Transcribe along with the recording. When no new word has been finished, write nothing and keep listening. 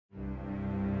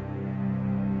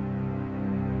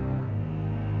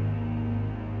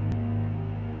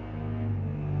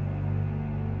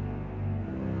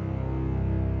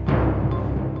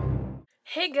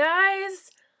Hey guys,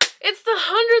 it's the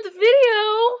 100th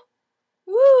video!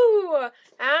 Woo!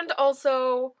 And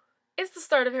also, it's the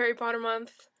start of Harry Potter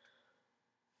month.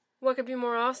 What could be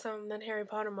more awesome than Harry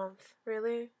Potter month,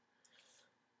 really?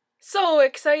 So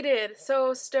excited,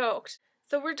 so stoked.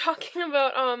 So we're talking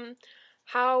about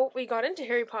how we got into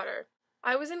Harry Potter.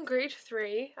 I was in grade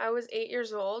 3. I was 8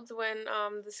 years old when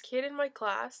this kid in my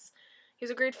class, he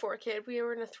was a grade 4 kid. We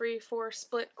were in a 3-4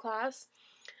 split class.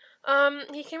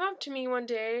 He came up to me one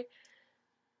day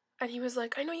and he was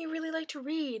like, I know you really like to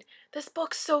read. This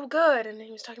book's so good. And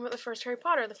he was talking about the first Harry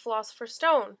Potter, the Philosopher's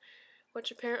Stone,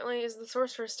 which apparently is the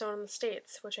Sorcerer's Stone in the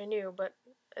States, which I knew, but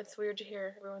it's weird to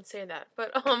hear everyone say that.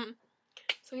 But,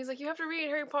 so he's like, you have to read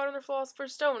Harry Potter and the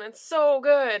Philosopher's Stone. It's so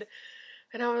good.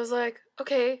 And I was like,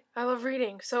 okay, I love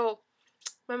reading. So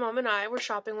my mom and I were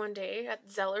shopping one day at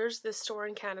Zellers, this store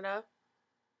in Canada.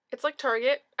 It's like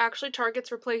Target. Actually,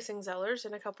 Target's replacing Zellers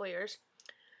in a couple of years.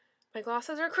 My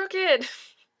glasses are crooked.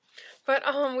 But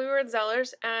we were at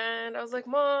Zellers and I was like,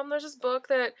 Mom, there's this book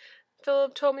that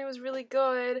Philip told me was really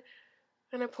good.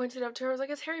 And I pointed up to her. I was like,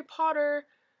 it's Harry Potter.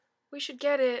 We should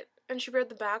get it. And she read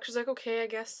the back. She's like, okay, I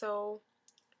guess so.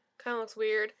 Kind of looks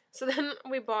weird. So then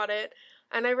we bought it.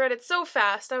 And I read it so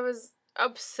fast. I was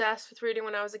obsessed with reading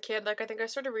when I was a kid. Like, I think I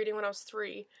started reading when I was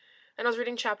 3. And I was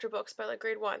reading chapter books by, like,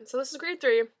 grade 1. So this is grade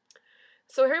 3.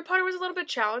 So Harry Potter was a little bit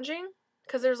challenging.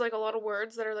 Because there's, like, a lot of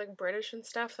words that are, like, British and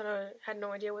stuff. And I had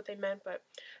no idea what they meant. But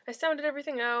I sounded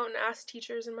everything out and asked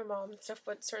teachers and my mom and stuff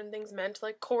what certain things meant.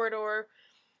 Like, corridor.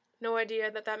 No idea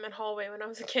that meant hallway when I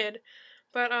was a kid.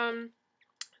 But,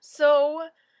 so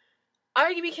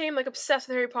I became, like, obsessed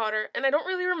with Harry Potter, and I don't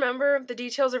really remember the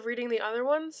details of reading the other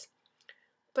ones,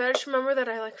 but I just remember that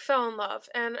I, like, fell in love,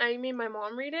 and I made my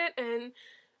mom read it, and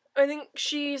I think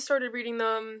she started reading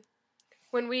them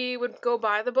when we would go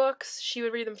buy the books. She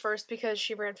would read them first because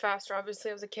she ran faster. Obviously,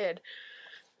 I was a kid,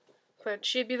 but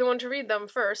she'd be the one to read them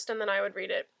first, and then I would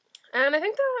read it. And I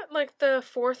think that, like, the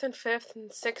 4th and 5th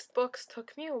and 6th books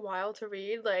took me a while to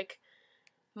read, like,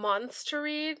 months to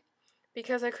read,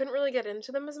 because I couldn't really get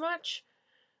into them as much.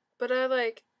 But I,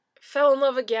 like, fell in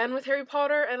love again with Harry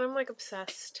Potter, and I'm, like,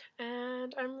 obsessed.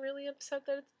 And I'm really upset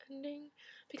that it's ending.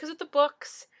 Because with the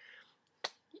books,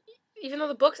 even though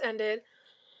the books ended,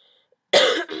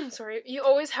 sorry, you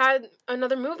always had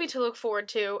another movie to look forward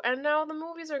to, and now the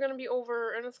movies are gonna be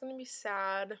over, and it's gonna be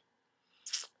sad.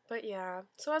 But yeah,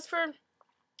 so as for,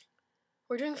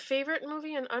 we're doing favorite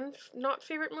movie and not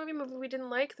favorite movie we didn't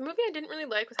like. The movie I didn't really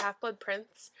like was Half-Blood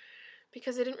Prince,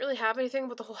 because it didn't really have anything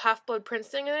about the whole Half-Blood Prince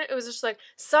thing in it. It was just like,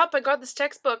 sup, I got this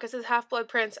textbook, it says Half-Blood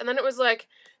Prince, and then it was like,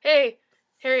 hey,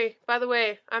 Harry, by the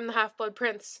way, I'm the Half-Blood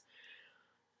Prince.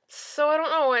 So I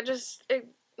don't know,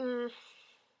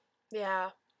 yeah.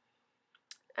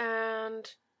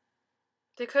 And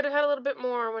they could have had a little bit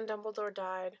more when Dumbledore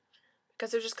died,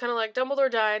 because it was just kind of like, Dumbledore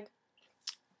died,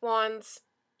 wands,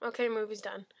 okay, movie's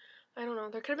done. I don't know,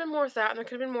 there could have been more with that, and there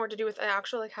could have been more to do with the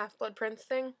actual, like, Half-Blood Prince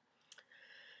thing.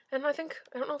 And I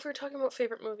don't know if we were talking about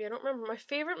favorite movie. I don't remember. My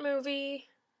favorite movie,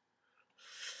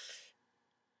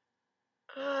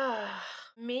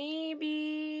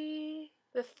 maybe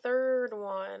the 3rd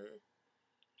one.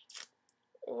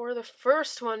 Or the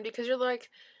first one, because you're like,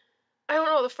 I don't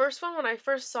know, the first one, when I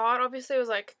first saw it, obviously it was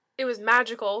like, it was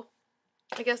magical.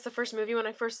 I guess the first movie when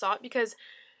I first saw it, because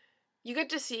you get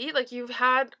to see, like, you've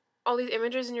had all these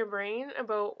images in your brain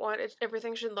about what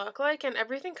everything should look like, and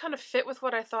everything kind of fit with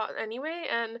what I thought anyway,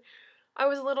 and I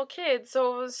was a little kid,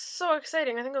 so it was so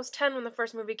exciting. I think I was 10 when the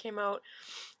first movie came out,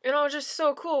 and it was just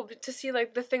so cool to see,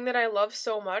 like, the thing that I love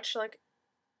so much, like,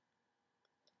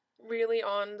 really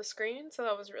on the screen, so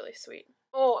that was really sweet.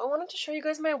 Oh, I wanted to show you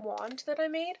guys my wand that I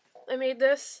made. I made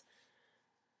this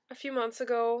a few months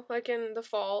ago, like in the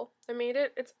fall. I made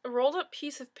it. It's a rolled up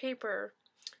piece of paper.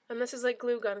 And this is like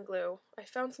glue gun glue. I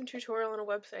found some tutorial on a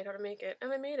website how to make it,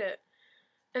 and I made it.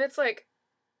 And it's like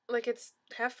it's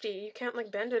hefty. You can't like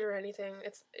bend it or anything.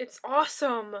 It's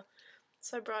awesome.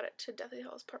 So I brought it to Deathly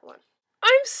Hallows Part 1.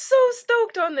 I'm so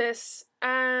stoked on this,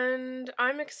 and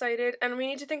I'm excited, and we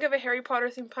need to think of a Harry Potter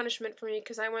themed punishment for me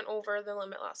because I went over the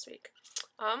limit last week.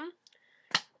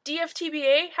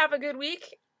 DFTBA, have a good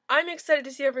week. I'm excited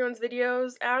to see everyone's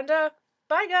videos, and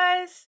bye guys!